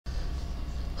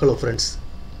Hello friends,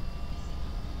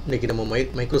 இன்னைக்கு நம்ம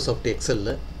Microsoft எக்ஸலில்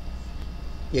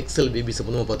XL BP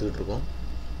சம்பந்தமாக பார்த்துக்கிட்டு இருக்கோம்.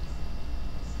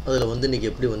 அதில் வந்து இன்றைக்கி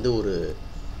எப்படி வந்து ஒரு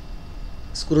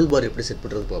ஸ்க்ரோல் பார் எப்படி செட்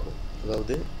பண்ணுறது பார்ப்போம்.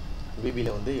 அதாவது பிபியில்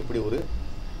வந்து எப்படி ஒரு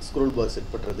ஸ்க்ரோல் பார்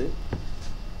செட் பண்ணுறது,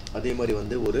 அதே மாதிரி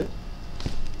வந்து ஒரு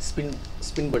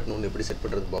ஸ்பின் பட்டன் ஒன்று எப்படி செட்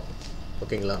பண்ணுறது பார்ப்போம்.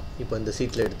 ஓகேங்களா? இப்போ இந்த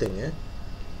சீட்டில் எடுத்துங்க.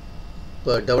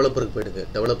 இப்போ டெவலப்பருக்கு போயிடுங்க.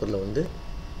 டெவலப்பரில் வந்து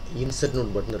இன்சர்ட்னு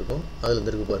ஒரு பட்டன் இருக்கும். அதில்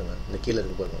வந்து இருக்குது பாருங்கள், இந்த கீழே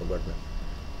இருக்குது பாருங்கள் ஒரு பட்டன்,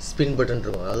 ஸ்பின் பட்டன்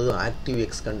இருக்கும். அதாவது ஆக்டிவ்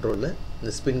எக்ஸ் கண்ட்ரோலில்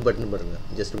இந்த ஸ்பின் பட்டன் பாருங்கள்.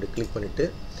 ஜஸ்ட் இப்படி கிளிக் பண்ணிவிட்டு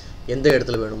எந்த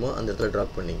இடத்துல வேணுமோ அந்த இடத்துல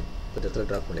ட்ராப் பண்ணிங்க. இந்த இடத்துல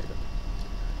ட்ராப் பண்ணியிருக்கேன்.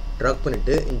 ட்ராப்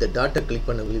பண்ணிவிட்டு இந்த டாட்டை கிளிக்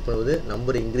பண்ணும்போது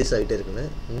நம்பர் இன்க்ரீஸ் ஆகிட்டே இருக்குன்னு,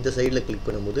 இந்த சைடில் கிளிக்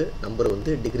பண்ணும்போது நம்பர்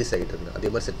வந்து டிக்ரீஸ் ஆகிட்டு இருக்குன்னு,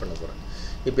 அதே மாதிரி செட் பண்ண போகிறேன்.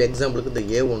 இப்போ எக்ஸாம்பிளுக்கு இந்த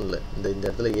A1ல் இந்த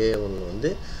இடத்துல A1ல்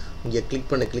வந்து இங்கே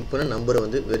கிளிக் பண்ண நம்பர்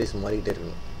வந்து வேரியஸ் மாறிக்கிட்டே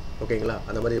இருக்கணும். ஓகேங்களா?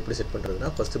 அந்த மாதிரி எப்படி செட் பண்ணுறதுனா,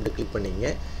 ஃபஸ்ட்டு இப்படி கிளிக் பண்ணிங்க.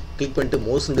 கிளிக் பண்ணிட்டு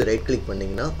மவுஸ் இப்படி ரைட் கிளிக்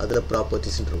பண்ணிங்கன்னா அதில்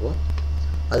ப்ராப்பர்ட்டிஸ்ன்னு இருக்கும்.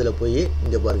 அதில் போய்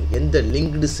இங்கே பாருங்கள், எந்த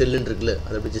லிங்க்டு செல்லுன்னு இருக்குல்ல,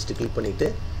 அதை அப்படி ஜஸ்ட்டு கிளிக் பண்ணிவிட்டு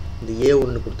இந்த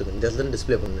A1 கொடுத்துங்க. இந்த இடத்துல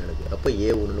டிஸ்பிளே பண்ணணும் எனக்கு. அப்போ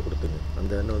A1 கொடுத்துங்க.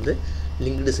 அந்த எண்ணம் வந்து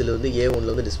லிங்க்டு செல்லு வந்து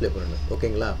A1ல் வந்து டிஸ்பிளே பண்ணணும்.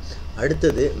 ஓகேங்களா?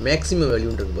 அடுத்தது மேக்ஸிமம்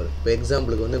வேல்யூன்னு இருக்கு பாருங்கள். இப்போ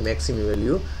எக்ஸாம்பிளுக்கு வந்து மேக்ஸிமம்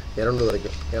வேல்யூ 200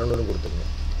 வரைக்கும் 200 கொடுத்துங்க.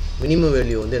 மினிமம்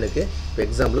வேல்யூ வந்து எனக்கு இப்போ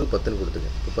எக்ஸாம்பிளுக்கு 10 கொடுத்துங்க.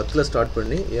 இப்போ 10ல் ஸ்டார்ட்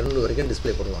பண்ணி 200 வரைக்கும்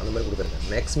டிஸ்பிளே பண்ணலாம். அந்த மாதிரி கொடுத்துருக்கேன்.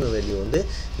 மேக்ஸிமம் வேல்யூ வந்து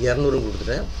 200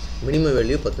 கொடுத்துட்டேன், மினிமம்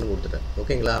வேல்யூ 10 கொடுத்துட்டேன்.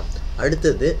 ஓகேங்களா?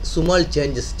 அடுத்தது ஸ்மால்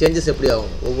சேஞ்சஸ் எப்படி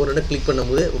ஆகும், ஒவ்வொரு இடம் கிளிக்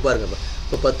பண்ணும்போது பாருங்கள்.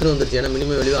 இப்போ 10 வந்துருச்சு, ஏன்னா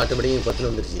மினிமம் வேல்யூ ஆட்டோமேட்டிக்காக 10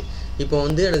 வந்துருச்சு. இப்போ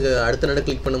வந்து எனக்கு அடுத்த நட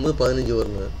கிளிக் பண்ணும்போது 15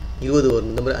 வரணும், 20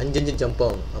 வரணும், இந்த மாதிரி 5 ஜம்ப்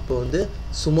ஆகணும். அப்போ வந்து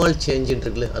ஸ்மால் சேஞ்சுன்னு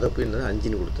இருக்குல்ல, அதை போய்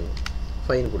 5 கொடுத்துங்க,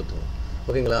 ஃபைன் கொடுத்துங்க.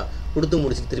 ஓகேங்களா? கொடுத்து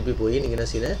முடிச்சுட்டு திருப்பி போய் நீங்கள் என்ன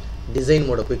செய்யணும், டிசைன்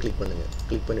மோடை போய் கிளிக் பண்ணுங்கள்.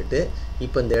 கிளிக் பண்ணிவிட்டு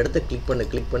இப்போ இந்த இடத்த கிளிக்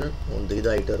பண்ண வந்து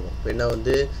இதாகிட்டே இருக்கும். இப்போ என்ன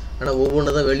வந்து, ஆனால்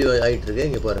ஒவ்வொன்றும் தான் வேல்யூ ஆகிட்டுருக்கு.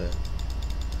 இங்கே பாருங்கள்,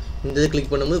 இந்த இது கிளிக்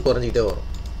பண்ணும்போது குறைஞ்சிக்கிட்டே வரும்.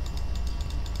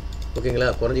 ஓகேங்களா?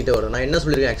 குறைஞ்சிக்கிட்டே வரும். நான் என்ன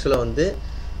சொல்லியிருக்கேன், ஆக்சுவலாக வந்து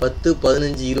 10,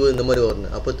 15, 20 இந்த மாதிரி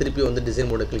வரணும். அப்போ திருப்பி வந்து டிசைன்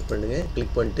மோடை கிளிக் பண்ணுங்கள்.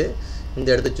 கிளிக் பண்ணிட்டு இந்த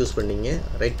இடத்த சூஸ் பண்ணிங்க.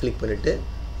 ரைட் கிளிக் பண்ணிவிட்டு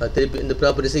திருப்பி இந்த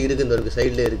ப்ராப்பர்ட்டிஸே இருக்குது, இந்த இருக்குது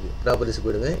சைடில் இருக்குது, ப்ராப்பர்ட்டிஸ்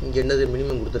போயிடுங்க. இங்கே என்னது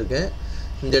மினிமம் கொடுத்துருக்கேன்.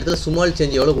 இந்த இடத்துல ஸ்மால்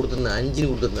சேஞ்ச் எவ்வளோ கொடுத்துருந்தேன், 5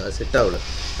 கொடுத்துருந்தேன். அது செட் ஆகல.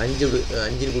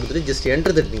 5 கொடுத்துட்டு ஜஸ்ட்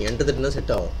என்டர் தட்டிங்க. என்டர் தட்டினா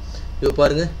செட் ஆகும். இப்போ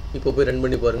பாருங்கள், இப்போ போய் ரன்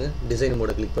பண்ணி பாருங்கள். டிசைன்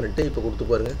மோடை கிளிக் பண்ணிவிட்டு இப்போ கொடுத்து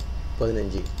பாருங்கள்.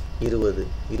 15, 20,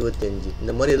 25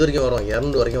 இந்த மாதிரி எது வரைக்கும் வரும்,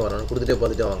 200 வரைக்கும் வரும். கொடுத்துட்டே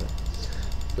பார்த்துட்டே வாங்க.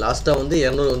 லாஸ்ட்டாக வந்து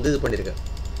 200 வந்து இது பண்ணியிருக்கேன்,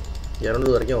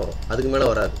 200 வரைக்கும் வரும். அதுக்கு மேலே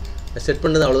வராது. செட்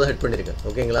பண்ணது அவ்வளோதான் ஹெட் பண்ணியிருக்கேன்.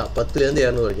 ஓகேங்களா? 10லேருந்து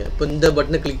 200 வரைக்கும். இப்போ இந்த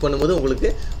பட்டனை கிளிக் பண்ணும்போது உங்களுக்கு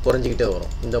குறைஞ்சிக்கிட்டே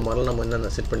வரும். இந்த மாதிரிலாம் நம்ம என்னென்ன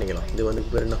செட் பண்ணிக்கலாம். இது வந்து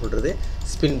பேர் என்ன சொல்கிறது,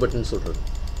 ஸ்பின் பட்டன் சொல்கிறது.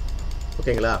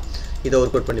 ஓகேங்களா? இதை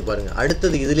ஒர்க் அவுட் பண்ணி பாருங்கள்.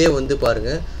 அடுத்தது இதிலே வந்து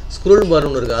பாருங்கள், ஸ்க்ரோல் பார்னு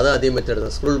ஒன்று இருக்குது. அதான் அதே மெத்தட்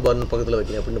தான். ஸ்க்ரோல் பார்னு பக்கத்தில்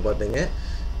வைக்கணும் அப்படின்னு பார்த்தீங்க.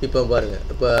 இப்போ பாருங்கள்,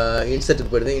 இப்போ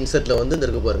இன்சர்ட்டுக்கு போயிடுங்க. இன்சர்ட்டில் வந்து இந்த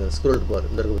இருக்குது பாருங்கள், ஸ்க்ரோல்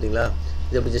பார் இந்த இருக்குது பார்த்தீங்களா?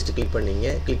 இதை அப்படி ஜஸ்ட் கிளிக் பண்ணிங்க.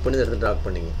 கிளிக் பண்ணி இந்த இடத்துல ட்ராக்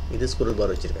பண்ணிங்க. இது ஸ்க்ரோல்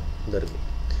பார் வச்சுருக்கேன், இந்த இருக்குது.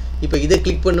 இப்போ இதை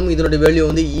கிளிக் பண்ணணும். இதனுடைய வேல்யூ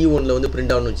வந்து E1ல் வந்து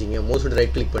பிரிண்ட் ஆகணும்னு வச்சுங்க. மோஸ்ட்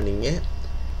ரைட் கிளிக் பண்ணிங்க.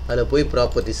 அதில் போய்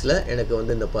ப்ராப்பர்ட்டிஸில் எனக்கு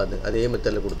வந்து இந்த பார்த்து அதே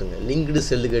மெத்தடில் கொடுத்துங்க. லிங்க்டு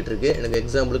செல்லு கேட்டிருக்கு. எனக்கு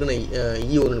எக்ஸாம்பிளுக்கு நான்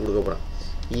E1 கொடுக்க போகிறேன்.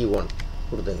 E1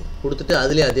 கொடுத்துங்க. கொடுத்துட்டு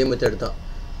அதுலேயே அதே மெத்தட் தான்.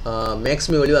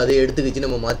 மேக்ஸிமம் வேல்யூ அதே எடுத்துக்கிச்சு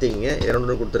நம்ம மாற்றிக்கிங்க.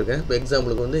 200 கொடுத்துருக்கேன். இப்போ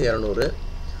எக்ஸாம்பிளுக்கு வந்து 200.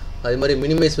 அதே மாதிரி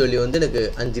மினிமைஸ் வேல்யூ வந்து எனக்கு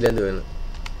 5லேருந்து வேணும்.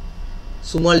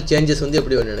 ஸ்மால் சேஞ்சஸ் வந்து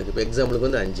எப்படி வேணும் எனக்கு. இப்போ எக்ஸாம்பிளுக்கு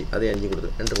வந்து 5, அதே 5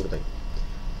 கொடுத்து என்ட்ரு கொடுத்தாங்க.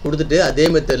 கொடுத்துட்டு அதே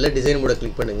மெத்தடில் டிசைன் மோட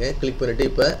கிளிக் பண்ணுங்கள். கிளிக் பண்ணிவிட்டு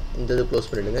இப்போ இந்த இது க்ளோஸ்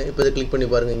பண்ணிவிடுங்க. இப்போ இதை கிளிக் பண்ணி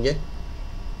பாருங்கள். இங்கே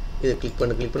இதை கிளிக்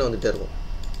பண்ண வந்துகிட்டே இருக்கும்.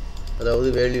 அதாவது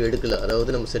வேல்யூ எடுக்கலை,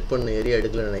 அதாவது நம்ம செட் பண்ண ஏரியா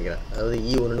எடுக்கலன்னு நினைக்கிறேன். அதாவது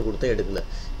E1 கொடுத்தா எடுக்கலை.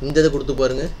 இந்த இதை கொடுத்து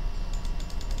பாருங்கள்,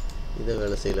 இதை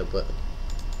வேலை செய்யலை. இப்போ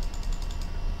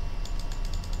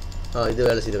இது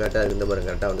வேலை செய்யுது, கரெக்டாக இருக்குது. இந்த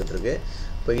பாருங்கள், கரெக்டாக வந்துட்டுருக்கு.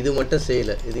 இப்போ இது மட்டும்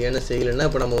செய்யலை. இது என்ன செய்யலைன்னா,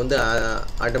 இப்போ நம்ம வந்து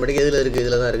ஆட்டோமேட்டிக்காக இதில் இருக்குது,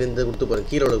 இதில் தான் இருக்குது. இந்த கொடுத்து பாருங்கள்,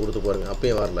 கீழே கொடுத்து பாருங்கள்,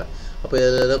 அப்பயும் வரல. அப்போ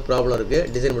இதில் ஏதாவது ப்ராப்ளம் இருக்குது.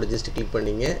 டிசைன் மட்டும் ஜஸ்ட் கிளிக்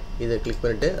பண்ணிங்க. இதை கிளிக்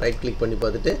பண்ணிவிட்டு ரைட் கிளிக் பண்ணி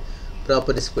பார்த்துட்டு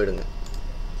ப்ராப்பர்ட்டிஸ் போயிடுங்க.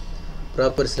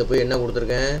 ப்ராப்பர்ட்டிஸில் போய் என்ன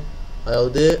கொடுத்துருக்கேன்,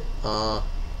 அதாவது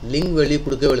லிங்க் வேல்யூ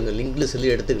கொடுக்கவே இல்லைங்க. லிங்க்டு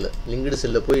செல்லு எடுத்துக்கல. லிங்க்டு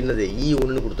செல்லில் போய் என்னது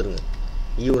E1 கொடுத்துருங்க.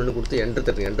 E1 கொடுத்து என்ட்ரு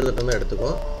தட்டுங்க.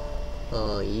 எடுத்துக்கும்.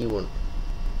 E1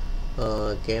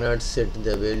 cannot set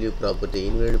the value property,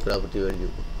 invalid property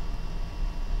value,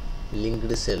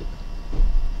 linked cell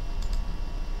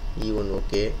E1.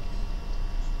 Okay,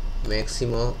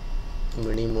 maximum,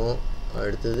 minimum,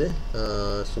 அடுத்தது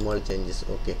ஸ்மால் சேஞ்சஸ்.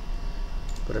 ஓகே,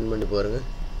 இப்போ ரன் பண்ணி பாருங்கள்.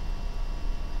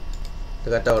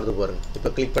 கரெக்டாக வருது பாருங்கள்.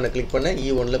 இப்போ கிளிக் பண்ண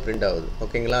E1ல் பிரிண்ட் ஆகுது.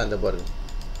 ஓகேங்களா? அந்த பாருங்கள்,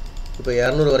 இப்போ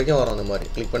 200 வரைக்கும் வரும். அந்த மாதிரி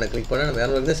கிளிக் பண்ண நம்ம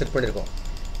 200 வரைக்கும் தான் செட் பண்ணியிருக்கோம்.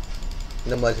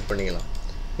 இந்த மாதிரி செட் பண்ணிக்கலாம்.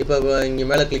 இப்போ இங்கே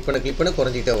மேலே கிளிக் பண்ண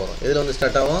குறைஞ்சிக்கிட்டே வரும். இதில் வந்து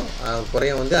ஸ்டார்ட் ஆகும்,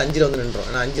 குறைய வந்து 5ல் வந்து நின்றோம்.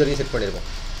 ஆனால் 5 வரைக்கும் செட் பண்ணியிருக்கோம்.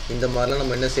 இந்த மாதிரிலாம்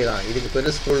நம்ம என்ன செய்யலாம், இதுக்கு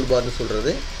பேர் ஸ்க்ரோல் பார்னு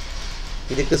சொல்கிறது.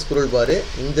 இதுக்கு ஸ்க்ரோல் பார்,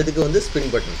 இந்த இதுக்கு வந்து ஸ்பின்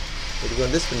பட்டன். இதுக்கு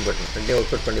வந்து ஸ்பின் பட்டன் ரெண்டையும்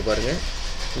ஒர்க் அவுட் பண்ணி பாருங்கள்.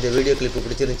 இந்த வீடியோ கிளிப்பு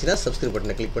பிடிச்சிருந்துச்சுன்னா சப்ஸ்கிரைப்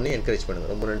பட்டனை கிளிக் பண்ணி என்கரேஜ்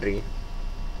பண்ணுங்கள். ரொம்ப நன்றி.